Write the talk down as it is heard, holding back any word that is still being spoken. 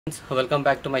Friends, welcome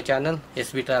back to my channel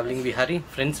SB Traveling Vihari.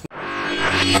 Friends,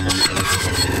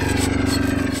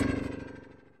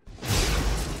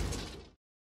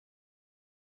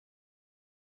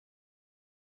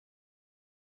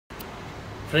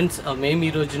 మేము ఈ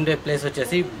రోజు ఉండే ప్లేస్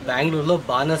వచ్చేసి బెంగళూరులో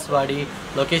బానస్వాడి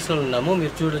లొకేషన్లో ఉన్నాము.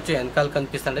 మీరు చూడొచ్చు వెనకాల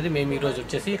కనిపిస్తుండేది. మేము ఈరోజు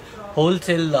వచ్చేసి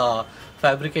హోల్సేల్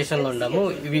ఫ్యాబ్రికేషన్లో ఉన్నాము.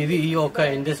 ఇది ఈ ఒక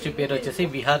ఇండస్ట్రీ పేరు వచ్చేసి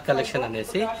విహార్ కలెక్షన్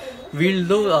అనేసి.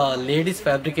 వీళ్ళు లేడీస్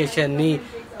ఫ్యాబ్రికేషన్ని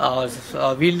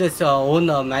వీళ్ళ ఓన్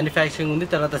మ్యానుఫ్యాక్చరింగ్ ఉంది,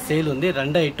 తర్వాత సేల్ ఉంది,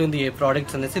 రెండా ఎట్టుంది ఏ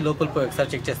ప్రోడక్ట్స్ అనేసి లోపల పోయి ఒకసారి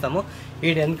చెక్ చేస్తాము.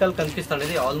 ఈ వెనకాల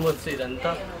కనిపిస్తుండేది ఆల్మోస్ట్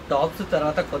ఇదంతా టాప్స్,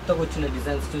 తర్వాత కొత్తగా వచ్చిన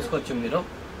డిజైన్స్ చూసుకోవచ్చు మీరు.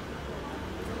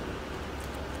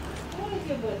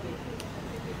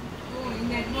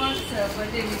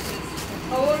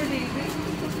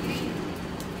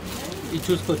 ఇది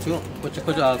చూసుకోవచ్చు,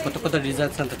 కొత్త కొత్త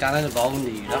డిజైన్స్ అంతా చాలా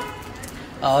బాగుంది. ఇక్కడ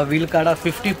వీళ్ళ కాడ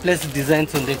 50+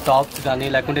 డిజైన్స్ ఉంది. టాప్స్ కానీ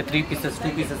లేకుంటే 3 పీసెస్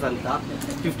 2 పీసెస్ అంతా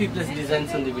 50+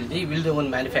 డిజైన్స్ ఉంది. వీళ్ళది ఓన్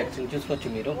మ్యానుఫ్యాక్చరింగ్ చూసుకోవచ్చు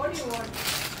మీరు.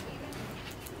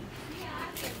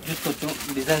 చూసుకోవచ్చు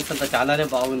డిజైన్స్ అంతా చాలానే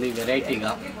బాగుంది,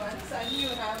 వెరైటీగా.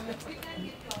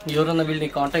 ఎవరన్నా వీళ్ళని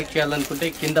కాంటాక్ట్ చేయాలనుకుంటే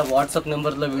కింద వాట్సాప్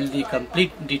నెంబర్లో వీళ్ళది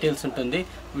కంప్లీట్ డీటెయిల్స్ ఉంటుంది.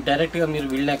 డైరెక్ట్గా మీరు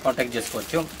వీళ్ళని కాంటాక్ట్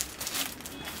చేసుకోవచ్చు.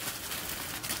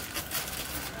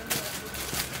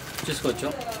 చూసుకోవచ్చు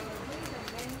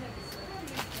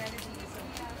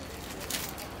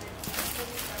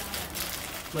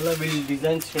మళ్ళీ వీళ్ళ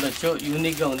డిజైన్స్ చూడొచ్చు,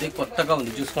 యూనిక్గా ఉంది, కొత్తగా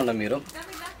ఉంది. చూసుకోండి మీరు.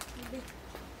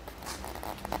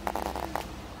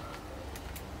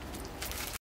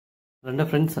 రెండో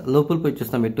ఫ్రెండ్స్ లోపల పోయి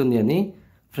చూస్తాం ఎట్టుంది అని.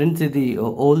 ఫ్రెండ్స్ ఇది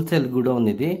హోల్సేల్ కూడా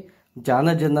ఉంది. ఇది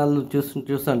చాలా జనాలు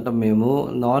చూస్తుంటాం మేము,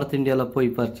 నార్త్ ఇండియాలో పోయి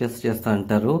పర్చేస్ చేస్తూ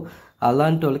అంటారు.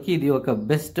 అలాంటి వాళ్ళకి ఇది ఒక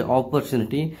బెస్ట్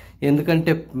ఆపర్చునిటీ.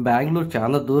 ఎందుకంటే బెంగళూరు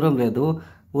చాలా దూరం లేదు,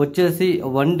 వచ్చేసి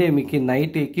 1 డే మీకు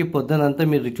నైట్ ఎక్కి పొద్దునంతా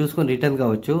మీరు చూసుకొని రిటర్న్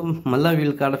కావచ్చు. మళ్ళీ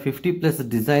వీళ్ళ కాడ 50+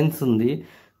 డిజైన్స్ ఉంది.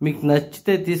 మీకు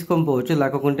నచ్చితే తీసుకొని పోవచ్చు,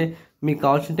 లేకుంటే మీకు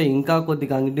కావాల్సింటే ఇంకా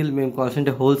కొద్దిగా అంగడీలు మేము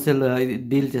కావాల్సింటే హోల్సేల్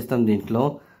డీల్ చేస్తాం. దీంట్లో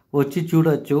వచ్చి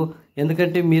చూడొచ్చు.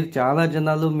 ఎందుకంటే మీరు చాలా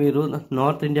జనాలు మీరు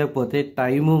నార్త్ ఇండియాకి పోతే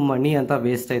టైము మనీ అంతా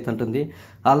వేస్ట్ అవుతుంటుంది.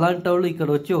 అలాంటి వాళ్ళు ఇక్కడ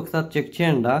వచ్చి ఒకసారి చెక్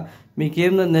చేయండి. మీకు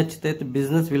ఏమైనా నచ్చితే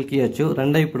బిజినెస్ వీళ్ళకి ఇవ్వచ్చు.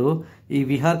 రెండో ఇప్పుడు ఈ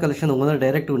విహార్ కలెక్షన్ ఓనర్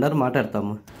డైరెక్ట్ ఉన్నారు,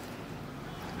 మాట్లాడతాము.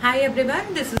 Hi everyone,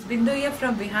 this is Bindu here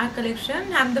from Vihar Collection.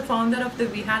 I am the founder of the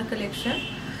Vihar Collection.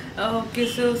 Okay,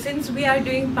 so since we are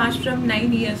doing past from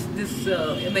 9 years this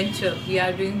venture, we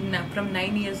are doing from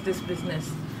 9 years this business.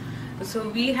 So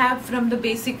we have from the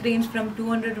basic range from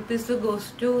 200 rupees to goes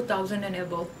to 1000 and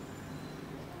above.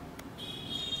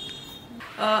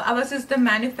 Ours is the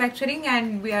manufacturing and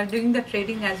we are doing the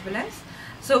trading as well as.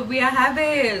 So we have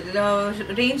a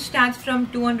range starts from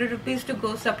 200 rupees to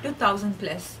goes up to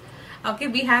 1000+. Okay,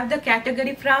 we have the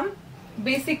category from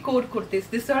basic core kurtis.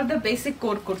 These are the basic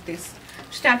core kurtis.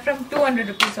 Start from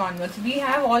 200 rupees onwards. We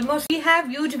have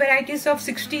huge varieties of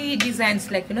 60 designs,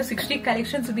 60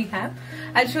 collections we have.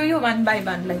 I'll show you one by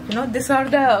one. These are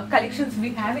the collections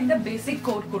we have in the basic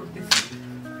core kurtis.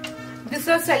 These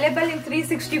are sellable in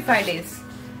 365 days.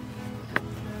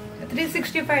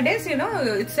 365 days,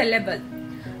 it's sellable.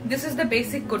 This is the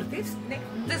basic kurtis.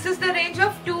 This is the range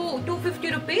of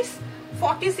 250 rupees.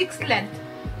 46 length.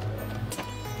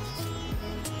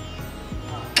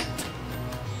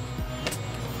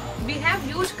 We have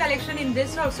huge collection in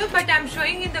this also, but I'm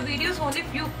showing in the videos only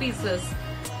few pieces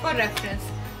for reference.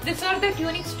 These are the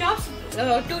tunic tops,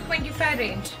 225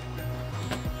 range.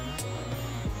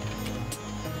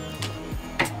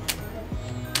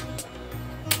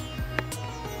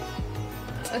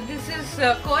 This is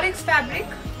Corex fabric,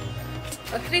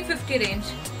 350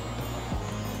 range.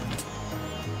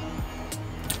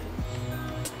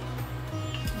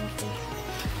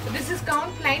 This is gown,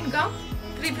 plain gown,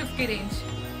 350 range.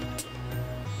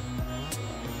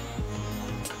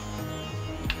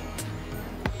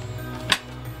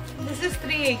 This is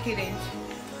 380 range.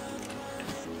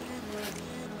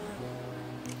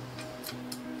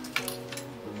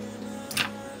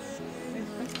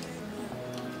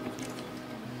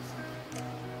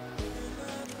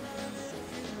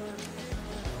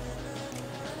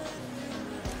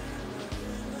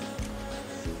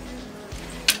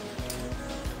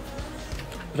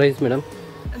 Price, madam?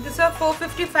 These are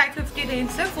 450, 550 range,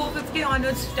 sir. 450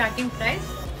 onwards starting price.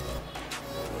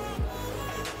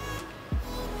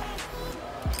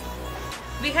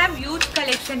 We have huge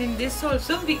collection in this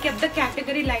also. We kept the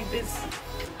category like this.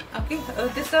 Okay,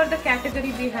 these are the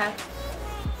category we have.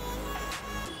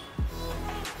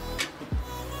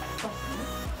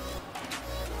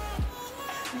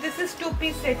 This is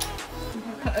 2-piece set.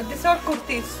 These are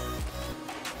kurtis.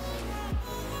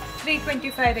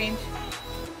 325 range.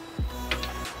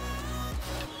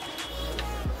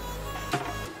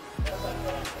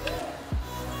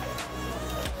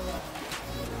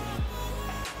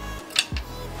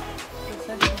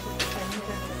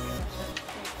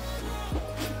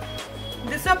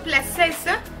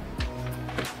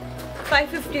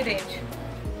 550 range.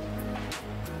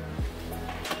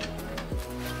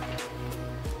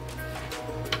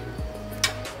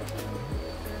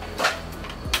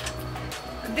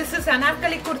 This is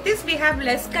Anarkali kurtis. We have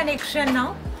less connection now.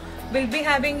 We'll be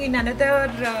having in another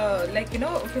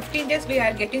 15 days we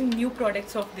are getting new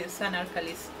products of this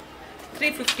Anarkalis.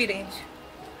 350 range.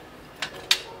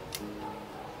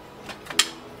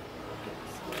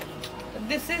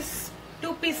 This is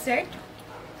 2-piece set,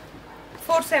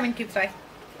 475.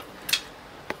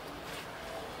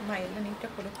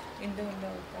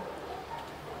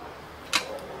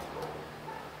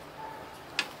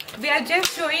 We are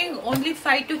just showing only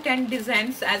 5 to 10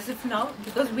 designs as of now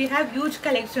because we have huge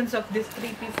collections of these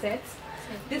 3-piece sets.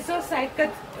 This was side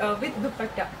cut with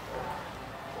dupatta.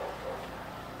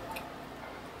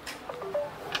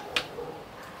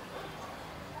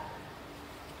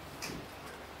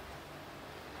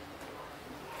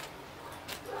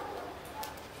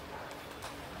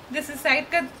 This is side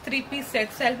cut 3-piece set,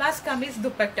 salwar, kameez,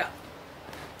 dupatta.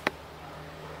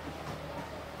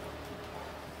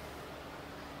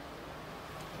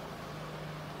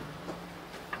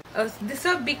 This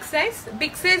is big size.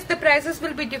 Big size the prices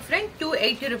will be different.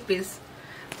 280 rupees.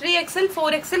 3XL,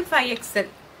 4XL, 5XL.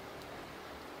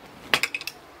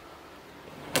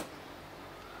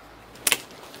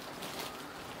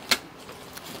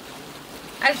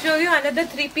 I'll show you another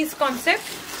 3-piece concept.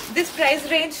 This price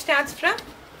range starts from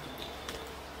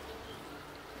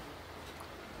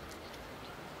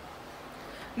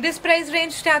This price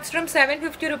range starts from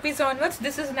 750 rupees onwards.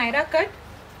 This is Naira cut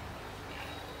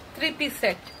 3-piece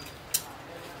set.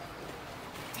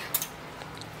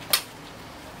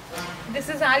 This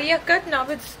is Alia cut. Now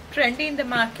it's trendy in the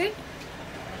market.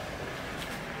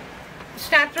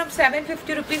 Start from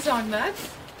 750 rupees onwards.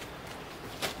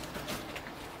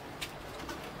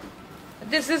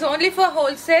 This is only for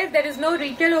wholesale. There is no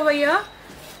retail over here.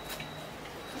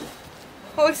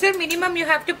 Wholesale minimum you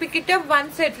have to pick it up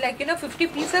one set, 50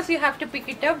 pieces you have to pick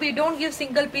it up. We don't give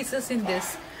single pieces in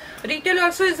this. Retail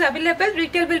also is available.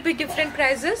 Retail will be different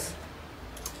prices.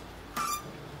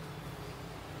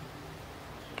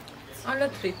 On a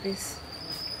 3-piece.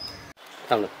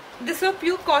 This are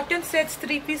pure cotton sets,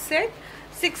 3-piece set.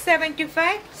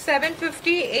 675,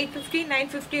 750, 850,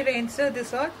 950 range. So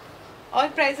this all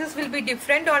prices will be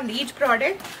different on each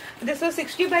product. This is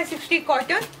 60 by 60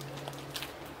 cotton.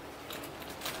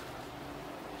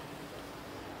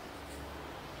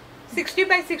 60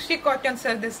 by 60 cotton,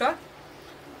 sir, this all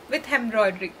with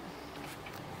embroidery.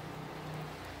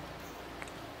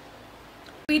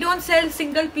 We don't sell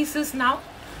single pieces now.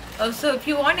 So if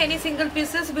you want any single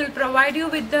pieces, we'll provide you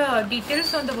with the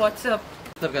details on the WhatsApp.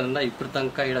 ఇప్పుడు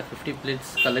తనక ఇక్కడ 50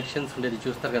 plates collections ఉండేది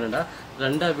చూస్తారు కదండి.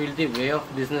 రెండా వీళ్ళది way of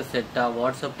business set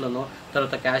వాట్సాప్లోనో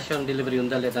తర్వాత cash on delivery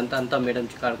ఉందా లేదంతా అంతా మేడం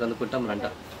కాడ కనుక్కుంటాం రంట.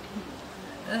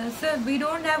 Sir, we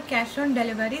don't have cash on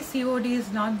delivery. COD is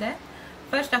not there.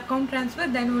 First account transfer,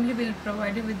 then only we'll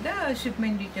provide you with the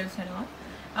shipment details and all.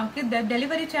 Okay, the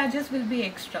delivery charges will be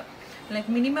extra. Like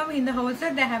minimum in the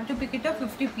wholesale, they have to pick it up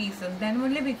 50 pieces. Then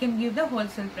only we can give the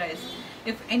wholesale price.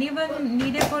 If anyone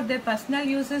needed for their personal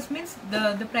uses, means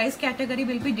the price category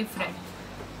will be different.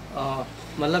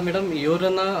 మళ్ళీ madam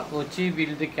ఎవరైనా వచ్చి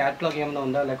వీళ్ళది catalogue ఏమైనా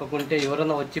ఉందా లేకుంటే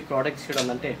ఎవరైనా వచ్చి products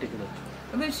చూడాలంటే ఎట్టి చూడొచ్చు?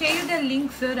 We'll share you the link,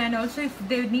 sir, and also if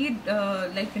they need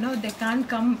they can't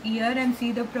come here and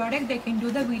see the product, they can do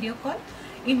the video call.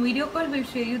 In video call we'll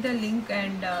share you the link,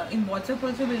 and in WhatsApp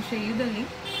also we'll share you the link.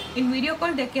 In video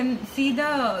call they can see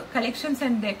the collections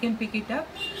and they can pick it up.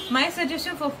 My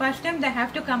suggestion for first time, they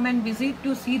have to come and visit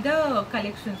to see the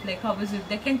collections, like how is it.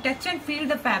 They can touch and feel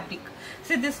the fabric.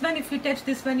 See this one, if you touch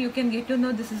this one, you can get to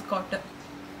know this is cotton.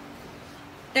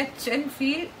 Touch and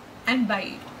feel and buy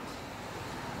it.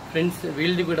 Friends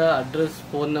వీళ్ళది కూడా address,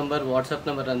 phone number, WhatsApp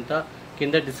number అంతా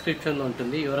కింద డిస్క్రిప్షన్లో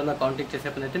ఉంటుంది. ఎవరైనా contact చేసే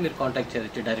పని అయితే మీరు కాంటాక్ట్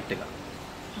చేయొచ్చు డైరెక్ట్గా.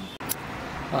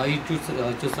 ఇది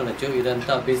చూస్తుండొచ్చు.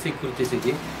 ఇదంతా బేసిక్ కుర్తీస్.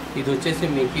 ఇది వచ్చేసి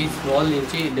మీకు స్మాల్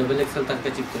నుంచి XXL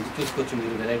దాకా చిక్కుతుంది. చూసుకోవచ్చు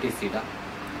మీరు వెరైటీస్. ఇలా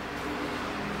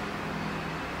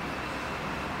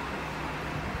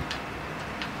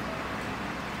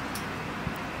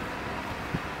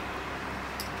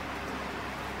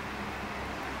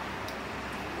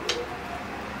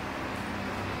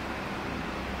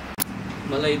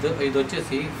మళ్ళీ ఇది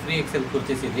వచ్చేసి 3XL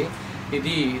కుర్తీస్.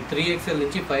 ఇది 3XL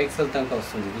నుంచి 5XL దాకా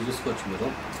వస్తుంది. ఇది చూసుకోవచ్చు మీరు.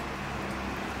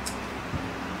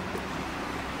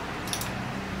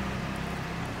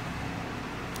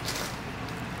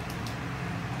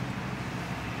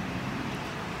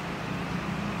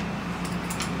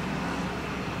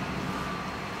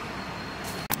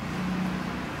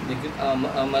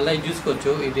 మళ్ళీ ఇది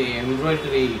చూసుకోవచ్చు. ఇది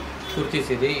ఎంబ్రాయిడరీ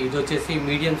కుర్తీస్ ఇది వచ్చేసి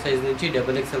మీడియం సైజ్ నుంచి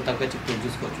XXL దాకా చిక్కు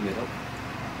చూసుకోవచ్చు మీరు.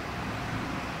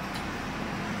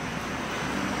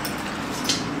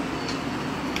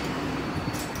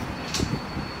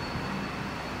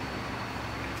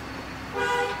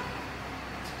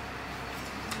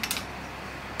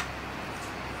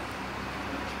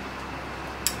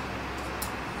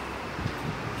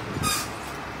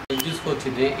 చూసుకోవచ్చు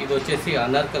ఇది వచ్చేసి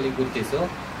అనార్కలి కుర్తీస్.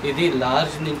 ఇది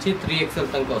లార్జ్ నుంచి 3XL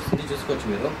దాకా వస్తుంది చూసుకోవచ్చు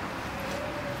మీరు.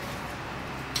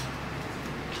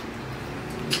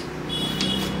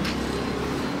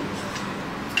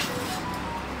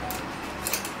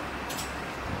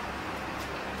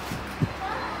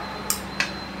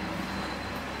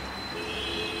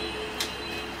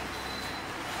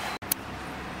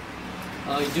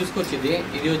 ఇది చూసుకోవచ్చు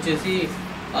ఇది వచ్చేసి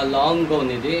లాంగ్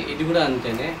గౌన్. ఇది కూడా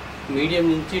అంతేనే మీడియం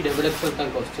నుంచి XXL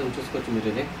దాకా వస్తుంది చూసుకోవచ్చు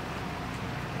మీరు.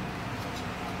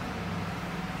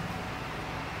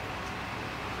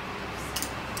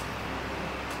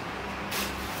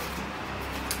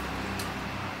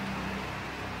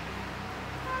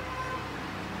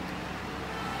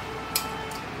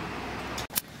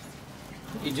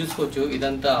 ఇది చూసుకోవచ్చు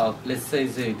ఇదంతా ప్లస్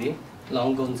సైజ్. ఇది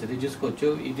లాంగ్ గౌన్స్. ఇది చూసుకోవచ్చు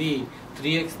ఇది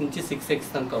 3X నుంచి 6X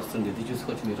దాకా వస్తుంది. ఇది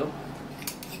చూసుకోవచ్చు మీరు.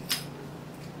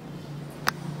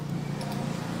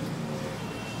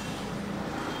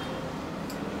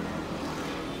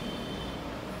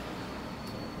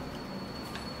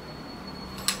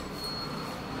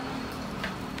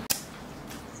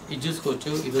 ఇది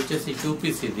చూసుకోవచ్చు ఇది వచ్చేసి 2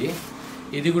 పీస్.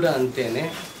 ఇది కూడా అంతేనే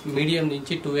మీడియం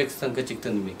నుంచి 2X దాకా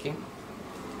చిక్కుతుంది మీకు.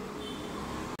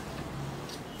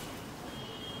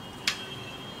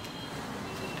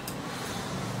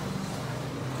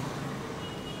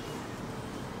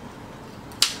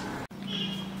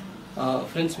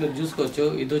 ఫ్రెండ్స్ మీరు చూసుకోవచ్చు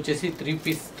ఇది వచ్చేసి 3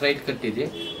 పీస్ స్ట్రైట్ కట్. ఇది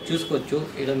చూసుకోవచ్చు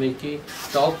ఇక్కడ మీకు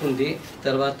టాప్ ఉంది,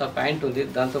 తర్వాత ప్యాంట్ ఉంది,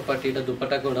 దాంతోపాటు ఇక్కడ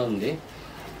దుపట్టా కూడా ఉంది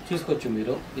చూసుకోవచ్చు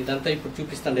మీరు. ఇదంతా ఇప్పుడు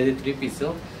చూపిస్తాను. ఇది 3 పీస్.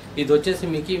 ఇది వచ్చేసి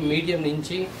మీకు మీడియం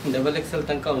నుంచి XXL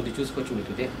దాకా ఉంది చూసుకోవచ్చు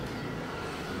మీరు. ఇది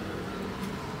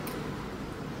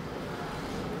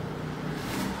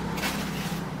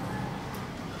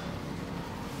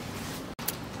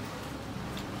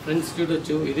ఫ్రెండ్స్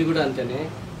చూడొచ్చు ఇది కూడా అంతేనే.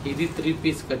 ఇది 3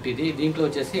 పీస్ కట్. దీంట్లో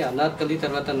వచ్చేసి అనార్కలి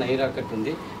తర్వాత నైరా కట్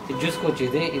ఉంది. ఇది చూసుకోవచ్చు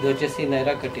ఇది వచ్చేసి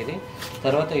నైరా కట్.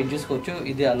 తర్వాత ఇది చూసుకోవచ్చు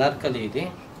ఇది అనార్కలి. ఇది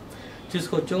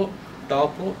చూసుకోవచ్చు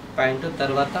టాప్ ప్యాంటు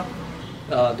తర్వాత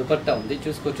దుపట్టా ఉంది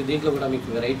చూసుకోవచ్చు. దీంట్లో కూడా మీకు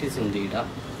వెరైటీస్ ఉంది. ఇక్కడ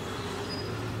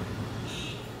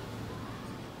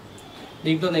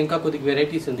దీంట్లో ఇంకా కొద్దిగా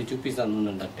వెరైటీస్ ఉంది చూపిస్తాను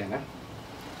ఉండండి అట్టేనా.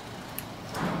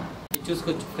 ఇది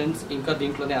చూసుకోవచ్చు ఫ్రెండ్స్ ఇంకా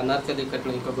దీంట్లోనే అనార్కలి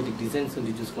కట్లో ఇంకా కొద్దిగా డిజైన్స్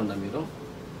ఉంది చూసుకోండి మీరు.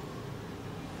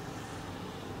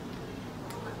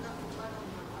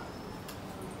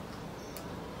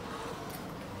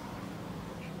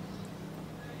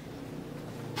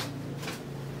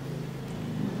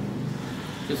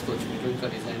 చూసుకోవచ్చు మీకు ఇంకా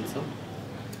డిజైన్స్.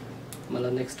 మళ్ళీ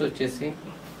నెక్స్ట్ వచ్చేసి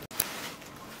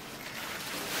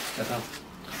కదా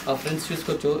ఫ్రెండ్స్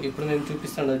చూసుకోవచ్చు ఇప్పుడు మేము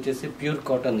చూపిస్తాను వచ్చేసి ప్యూర్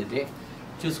కాటన్. ఇది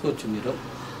చూసుకోవచ్చు మీరు.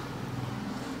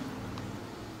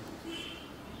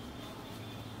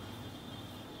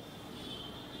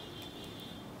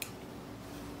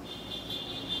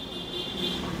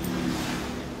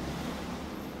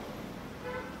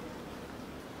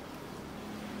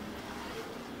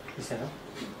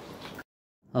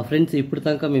 ఫ్రెండ్స్ ఇప్పుడు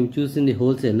దాకా మేము చూసింది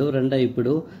హోల్సేల్. రండా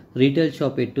ఇప్పుడు రీటైల్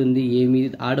షాప్ ఎట్టుంది, ఏమి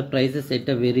ఆడ ప్రైసెస్ ఎట్ట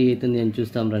వేరీ అవుతుంది అని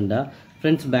చూస్తాం రండా.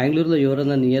 ఫ్రెండ్స్ బెంగళూరులో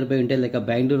ఎవరైనా నియర్ బై ఉంటే లేక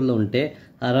బెంగళూరులో ఉంటే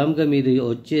ఆరామ్గా మీరు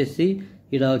వచ్చేసి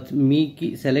ఇక్కడ మీకు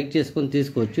సెలెక్ట్ చేసుకొని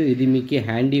తీసుకోవచ్చు. ఇది మీకు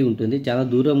హ్యాండీ ఉంటుంది, చాలా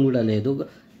దూరం కూడా లేదు.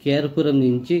 కేర్పురం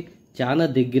నుంచి చాలా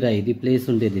దగ్గర ఇది ప్లేస్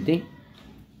ఉండేది. ఇది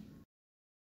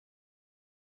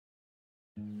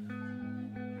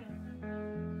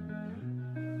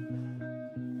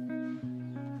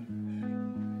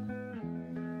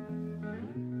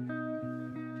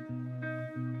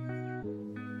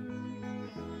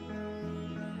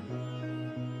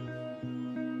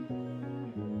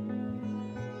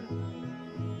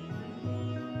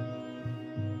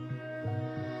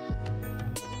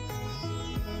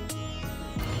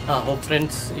హోప్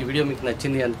ఫ్రెండ్స్ ఈ వీడియో మీకు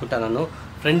నచ్చింది అనుకుంటున్నాను.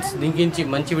 ఫ్రెండ్స్ దీనికి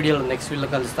మంచి వీడియోలో నెక్స్ట్ వీడియోలో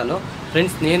కలుస్తాను.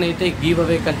 ఫ్రెండ్స్ నేనైతే గివ్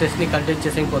అవే కంటెస్ట్ని కంటెస్ట్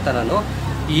చేసేకపోతున్నాను.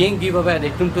 ఏం గివ్ అవే అది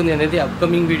ఎట్టుంటుంది అనేది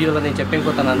అప్కమింగ్ వీడియోలో నేను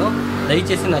చెప్పేకపోతున్నాను.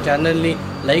 దయచేసి నా ఛానల్ని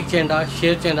లైక్ చేయండి,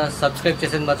 షేర్ చేయండి, సబ్స్క్రైబ్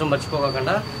చేసేది మాత్రం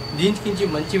మర్చిపోకుండా. దీనికి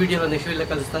మంచి వీడియోలో నెక్స్ట్ వీడియోలో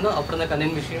కలుస్తాను. అప్పుడు నాకు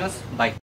అన్ని విషయం బాయ్.